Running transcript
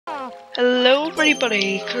Hello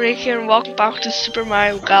everybody, Craig here and welcome back to Super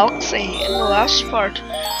Mario Galaxy. In the last part,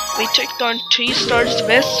 we took down 2 stars of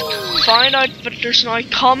Visk, found out that there's now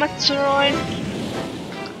comets around,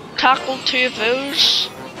 tackled 2 of those,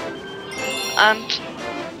 and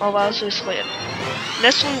well, that was basically it.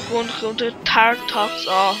 This one we're going to go to Tartox.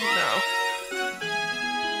 Oh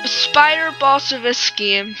no. The spider boss of this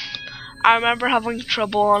game, I remember having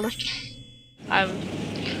trouble on it. I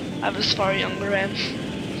was far younger then.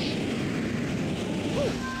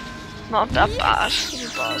 Not that bad,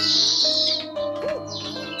 boss.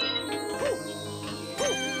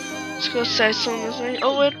 Let's go say something.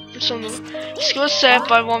 Oh wait, something. Let's go say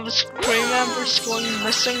by one of his crew members going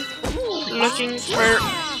missing, looking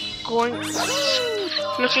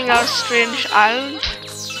at a strange island.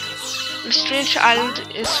 The strange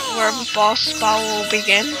island is where the boss battle will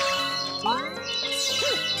begin.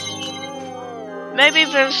 Maybe a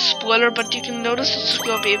bit of a spoiler, but you can notice it's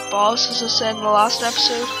going to be a boss, as I said in the last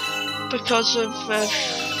episode. Because of the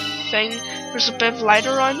thing, there's a bit of light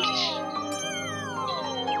around it.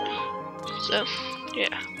 So,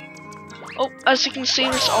 yeah. Oh, as you can see,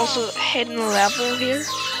 there's also a hidden level here.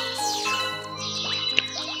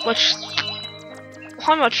 Which,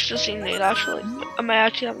 how much does he need actually? I might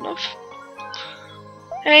actually have enough.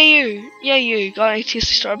 Hey you, yeah you, got any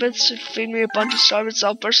tasty starbits? Feed me a bunch of starbits,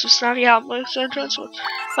 I'll burst some snacky out my transport.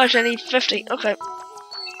 Much I need 50, okay.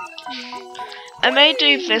 I may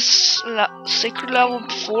do this secret level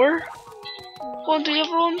before going to the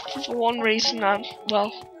other one for one reason, and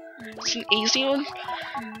well, it's an easy one.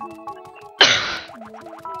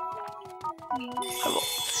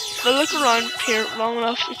 If I look around here long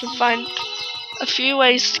enough, you can find a few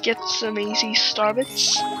ways to get some easy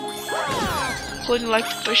starbits, including like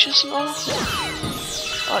the bushes and all,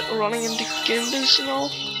 like running into Goombas and all.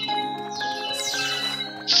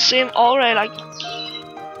 Same alright, like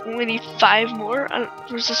we need 5 more, and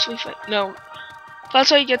where's this we find? No, that's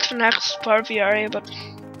how you get to the next part of the area, but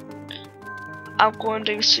I'm going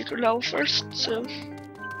to do a secret level first, so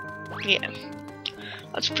yeah,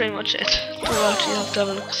 that's pretty much it. Don't actually have to have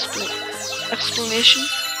an explanation,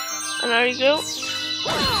 and there you go.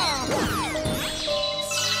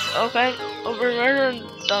 Okay, over there and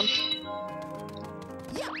done.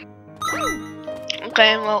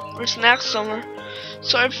 Okay, well, there's next summer.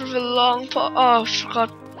 Sorry for the long pause. Oh, I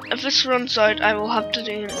forgot. If this runs out, I will have to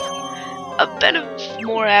do a bit of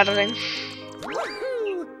more editing.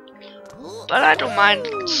 But I don't mind.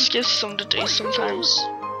 It gives some to do sometimes.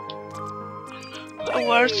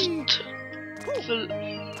 Where's it? The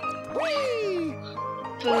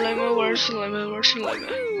limo, where's the limo? Where's the limo?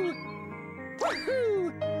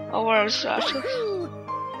 Oh, where is that?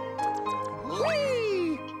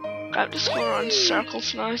 I'm just going around in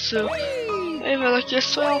circles now, so maybe like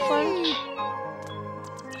this way I'll find it.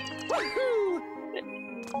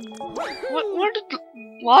 Where did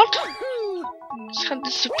what? Just can't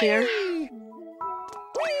disappear.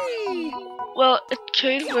 Well, it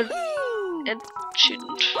could, but it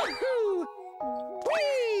shouldn't.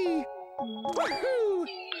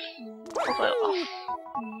 Okay, well.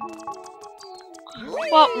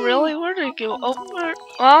 What, really? Where did it go? Oh, where?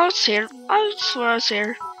 Oh, it's here. I swear it's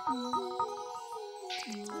here.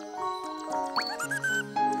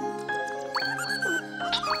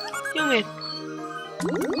 You mean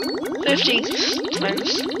 50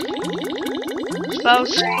 times. That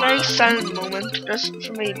was a very silent moment, just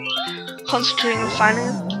for me concentrating on finding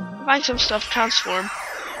it. Find some stuff, transform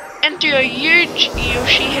into a huge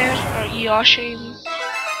yoshi head, or yoshi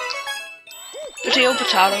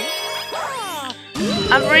potato.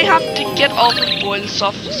 And we have to get all the boils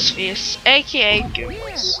off his face, aka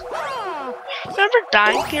Goombas. Remember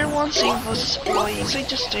dying here once? It was really easy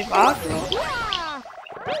just to do that.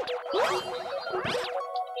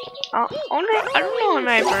 I don't know how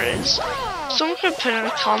many there is. Someone could put in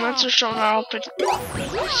the comments or something, or I'll put in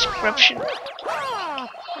the description. Oh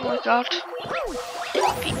my god.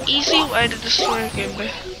 The easy way to destroy a Goomba.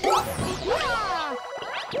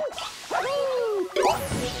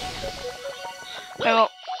 Okay, well,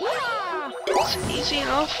 it's easy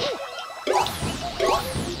enough.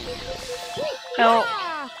 Well,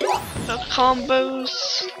 the combos,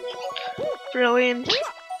 brilliant.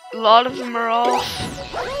 A lot of them are off.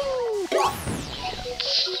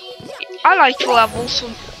 I like the levels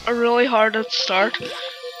are really hard at the start.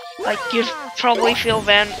 Like you'd probably feel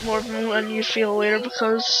then more than you feel later,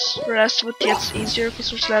 because the rest of it gets easier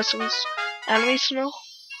because there's less of those enemies to know.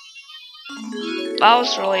 That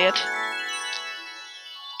was really it.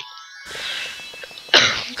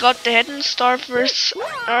 Got the hidden star first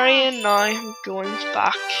area, and now I'm going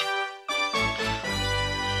back.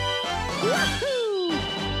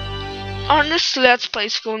 Honestly, let's play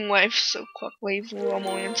going live so quickly. We're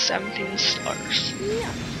only in 17 stars.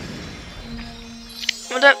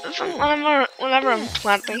 Whenever I'm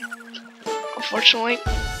 20, unfortunately,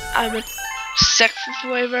 I'm at 6th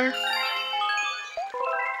waiver.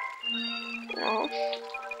 Oh,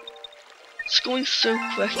 it's going so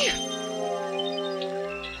quick.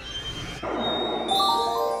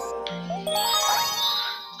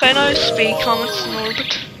 Okay, now speed comments in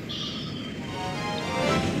orbit.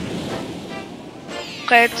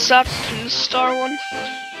 Okay, it's that 2-star one.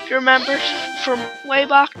 If you remember from way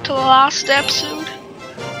back to the last episode,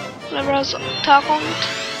 whenever I was tackling it.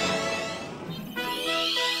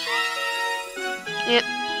 Yeah.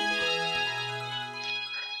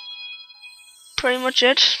 Pretty much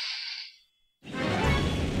it.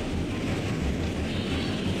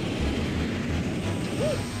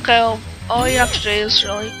 Okay, well, all you have to do is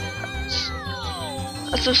really,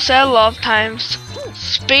 as I've said a lot of times,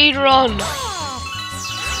 speed run.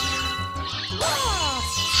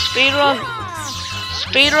 Speed run.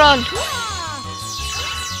 Speed run.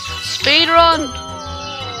 Speed run.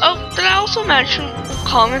 Oh, did I also mention in the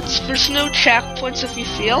comments there's no checkpoints if you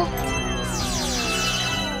fail?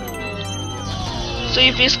 So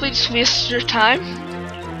you basically just waste your time.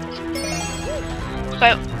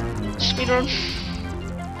 Okay, speed run.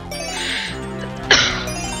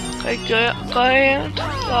 Okay, good.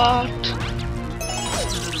 God.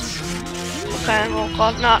 Okay, well,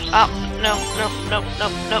 God, not up. No.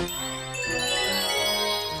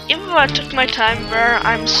 Even though I took my time there,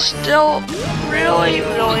 I'm still really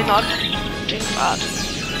not doing bad.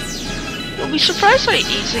 You'll be surprised how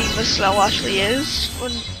easy this level actually is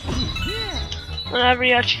whenever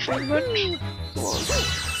you actually think about it.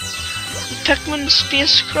 Pikmin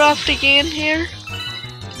spacecraft again here.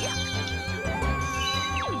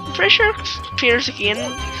 I'm pretty sure it appears again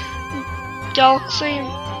in Galaxy,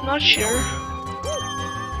 I'm not sure.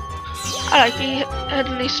 I like the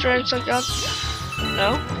hidden Easter eggs like that.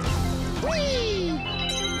 No?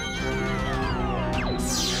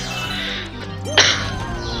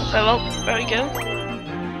 Okay, well, there we go.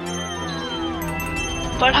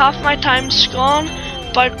 About half my time's gone,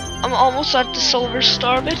 but I'm almost at the silver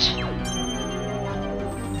star bit.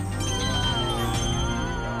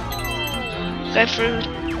 Okay, for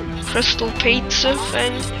crystal pizza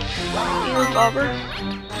thing, bobber.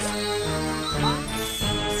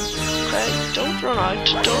 Okay, don't run out.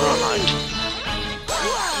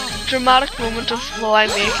 Dramatic moment of will I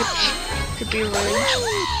make it could be ruined.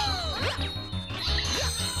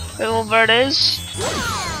 Okay, well there it is.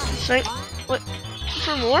 Wait,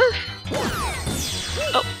 for more?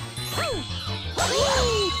 Oh.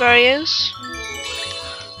 There he is.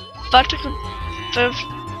 But I could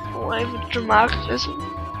why would dramatic isn't?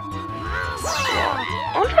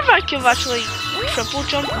 I wonder if I could actually triple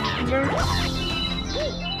jump from there.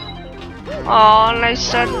 Oh, and I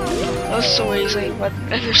said that was so easy, but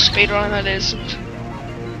if you're speedrun it isn't.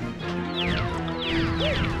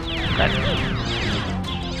 Okay.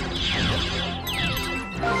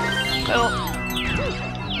 Well,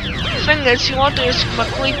 the thing is, you want to do this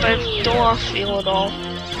quickly, but you don't want to fail at all.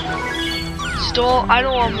 Still, I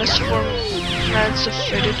don't want to miss 4 minutes of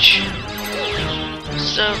footage.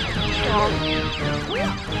 So,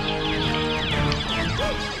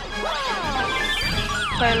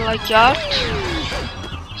 kind of like that.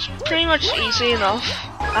 It's pretty much easy enough.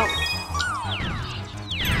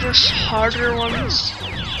 There's harder ones.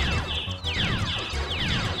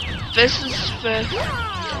 This is the.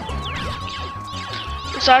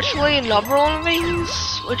 There's actually another one of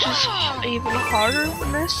these, which is even harder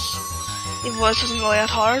than this. Even though this isn't really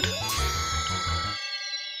that hard.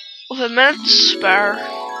 With a minute to spare.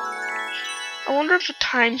 I wonder if the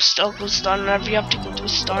time still goes down whenever you have to go to a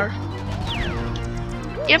star.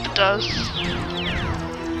 Yep, it does.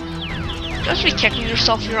 Just be kicking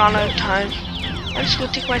yourself if you're on out of time. I'm just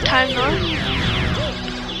gonna take my time now.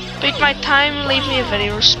 Beat my time and leave me a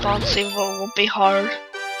video response, even though it won't be hard.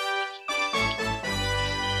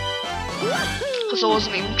 Because I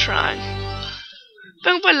wasn't even trying.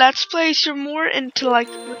 But by Let's Plays, you're more into like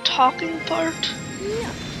the talking part.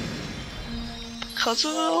 Because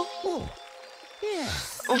of it all.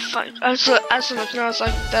 Oh fuck, as I looked I was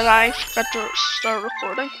like, did I forget to start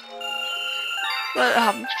recording? But I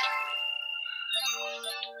haven't.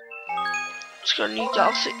 Let's go to New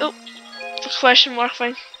Galaxy. Oh, the question mark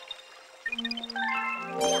thing.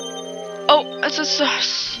 Oh, it's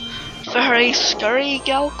a very scary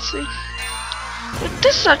galaxy. But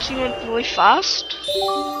this actually went really fast.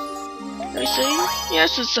 Let me see.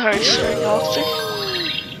 Yes, it's a very scary galaxy.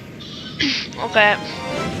 Okay.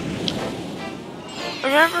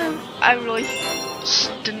 Remember, I really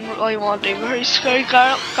didn't really want to do very scary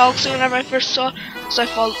galaxy whenever I first saw it, because I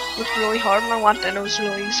thought it looked really hard and I went in, it was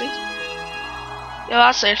really easy. Yeah,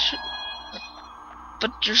 that's it.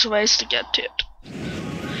 But there's ways to get to it.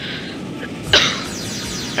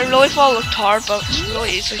 I really thought it looked hard, but it's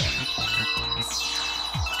really easy.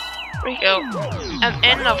 There you go. I'm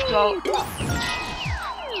in, I've got.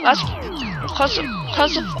 That's because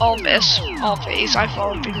of all these, I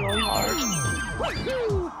thought it'd be really hard.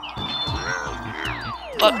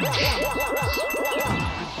 But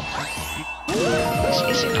it's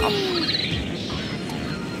easy enough.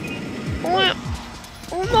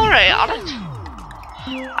 I'm alright at it.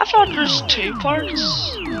 I thought there's 2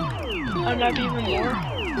 parts, or maybe even more.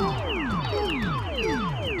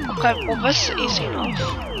 Okay, well this is easy enough.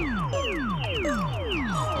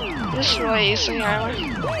 This is really easy anyway.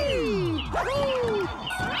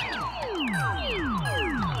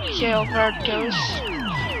 Okay, over it goes.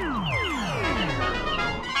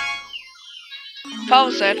 That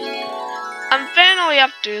was it. And then all you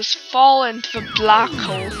have to do is fall into the black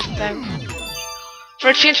hole thing. For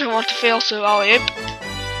a change I want to fail, so I'll yep.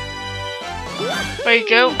 There you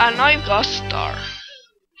go, and now you've got a star.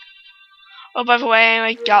 Oh, by the way,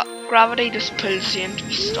 like, gravity just pulls you into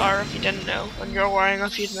the star if you didn't know. When you're worrying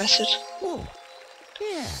if you'd miss it.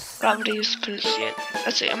 Gravity just pulls you in.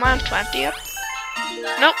 Let's see, am I on 20 yet?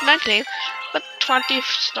 Nope, 19. But 20th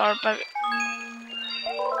star by...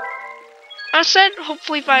 I said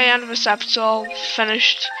hopefully by the end of this episode I'll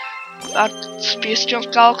finish that space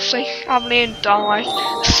junk galaxy. I haven't even done like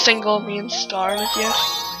a single main star in it yet.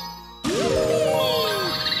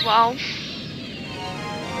 Wow.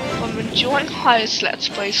 I'm enjoying how this Let's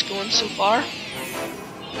Play's going so far.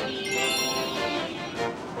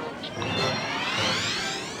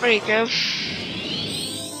 There you go.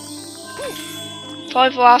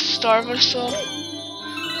 Probably the last star of it, so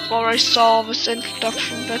before I saw all this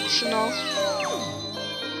introduction bits and all.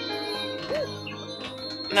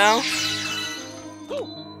 No.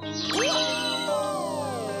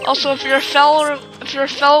 Also, if you're a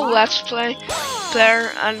fellow Let's Play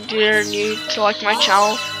player and you're new to like my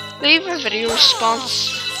channel, leave a video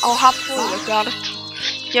response. I'll happily look at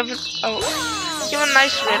it. Give it a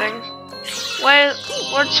nice rating. Well,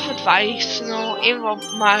 words of advice, you know, even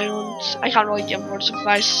with my own, I can't really give words of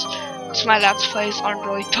advice because my Let's Plays aren't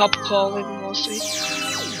really top quality mostly.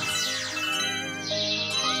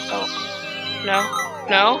 Oh, no.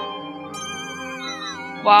 No?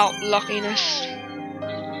 Wow, luckiness.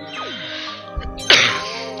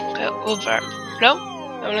 Okay, over. No?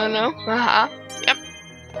 No. Yep.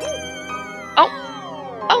 Oh,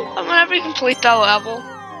 and whenever you complete that level,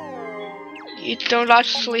 you don't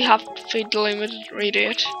actually have to feed the limit and redo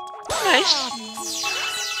it. Nice.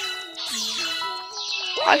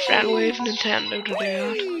 My friend waved Nintendo to do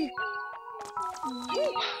that.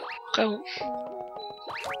 Okay.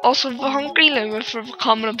 Also, the hungry limit for the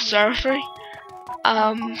common observatory,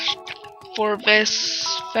 for this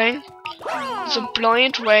thing, is a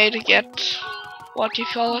brilliant way to get, what do you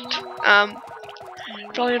call it?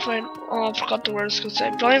 Brilliant way, oh I forgot the word I was going to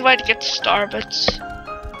say. Brilliant way to get star bits.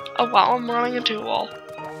 Oh wow, I'm running into a wall.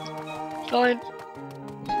 Brilliant.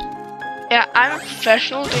 Yeah, I'm a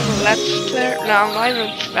professional doing a Let's Player. No, I'm not even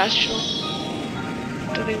a professional.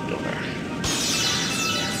 Don't even know where.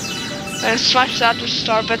 And smash that with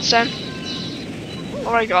star bits in.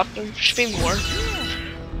 Oh I got them. Should be more.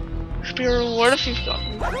 Should be a reward if you've got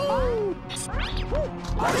them.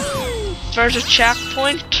 There's a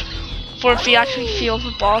checkpoint for if you actually feel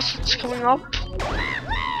the boss that's coming up.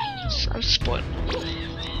 So I'm spoiled.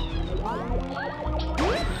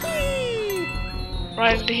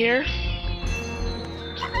 Right into here.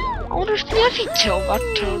 I wonder if you actually kill that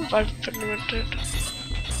toad by putting him into it.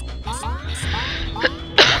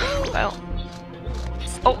 Well.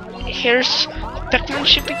 Oh, here's Pikmin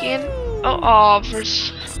ship again. Oh,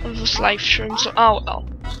 there's one of those life shrooms. Oh well.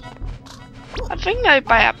 I think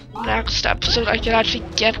by next episode I can actually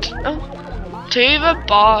get to the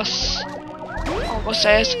boss. Almost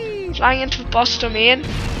says flying into the boss domain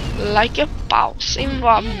like a boss. Even though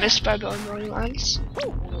I'm missed by the lands.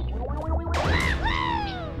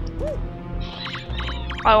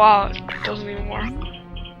 Oh wow, it doesn't even work.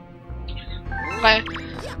 Okay.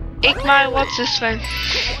 Igmai, what's this thing?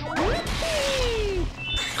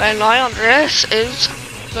 Okay, now on this is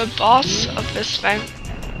the boss of this thing.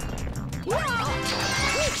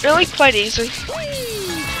 Really quite easy.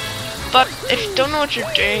 But if you don't know what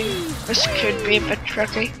you're doing, this could be a bit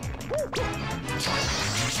tricky.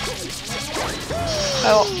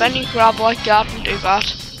 Well, then you grab like that and do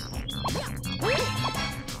that.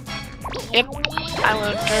 Yep, I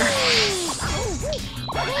went there.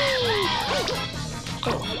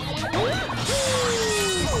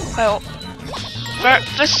 Well,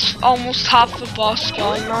 this almost half the boss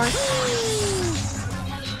gone now.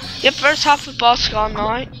 Yep, there's half the boss gone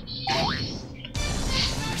now.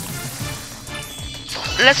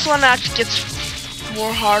 This one actually gets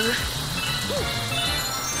more harder.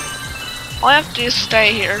 All I have to do is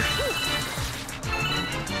stay here.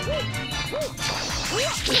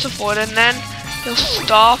 Just avoid it, and then he'll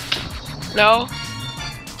stop. No.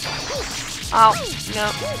 Ow,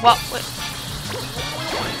 no. What? Wait.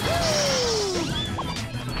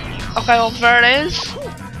 Okay, well, there it is.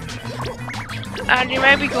 And you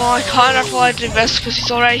may be going, I can't afford to do this because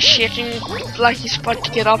he's already shaking like he's about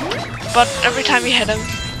to get up. But every time you hit him,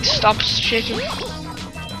 he stops shaking.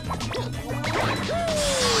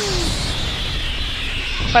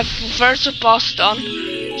 But there's the boss done.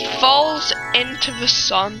 He falls into the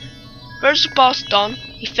sun. There's the boss done.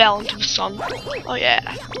 He fell into the sun. Oh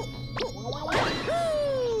yeah.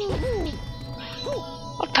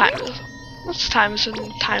 What time is it? What time is it in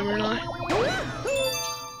the timer now?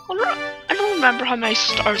 I don't remember how many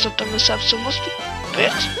stars I've done this episode. Must be a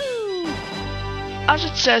bit. As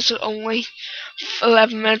it says, only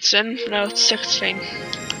 11 minutes in. No, it's 16.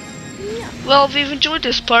 Well, if you've enjoyed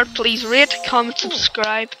this part, please rate, comment,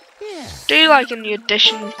 subscribe. Do you like a new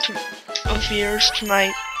addition of viewers to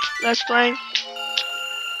my Let's Play?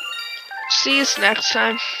 See you next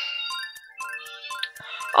time.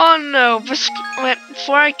 Oh no, wait,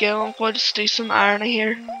 before I go, I'm going to do some irony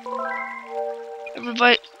here.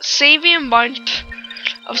 Everybody, see the amount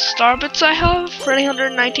of star bits I have?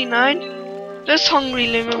 399. This hungry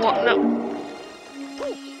lumen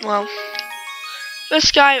well,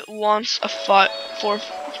 this guy wants a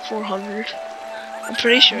 400. I'm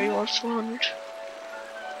pretty sure he wants 400.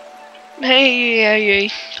 Hey,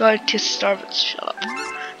 gotta taste star bits. Shut up.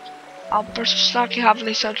 Albert's snacky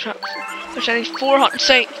heavily soundtrack. Which I need 400.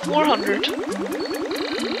 Say 400.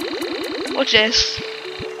 What's this?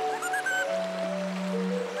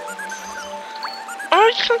 Oh,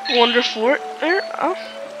 I just can't wonder for it. There. Oh.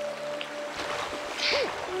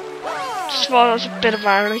 Just thought that was a bit of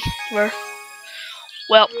irony.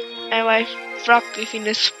 Well, anyway, for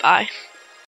goofiness, bye.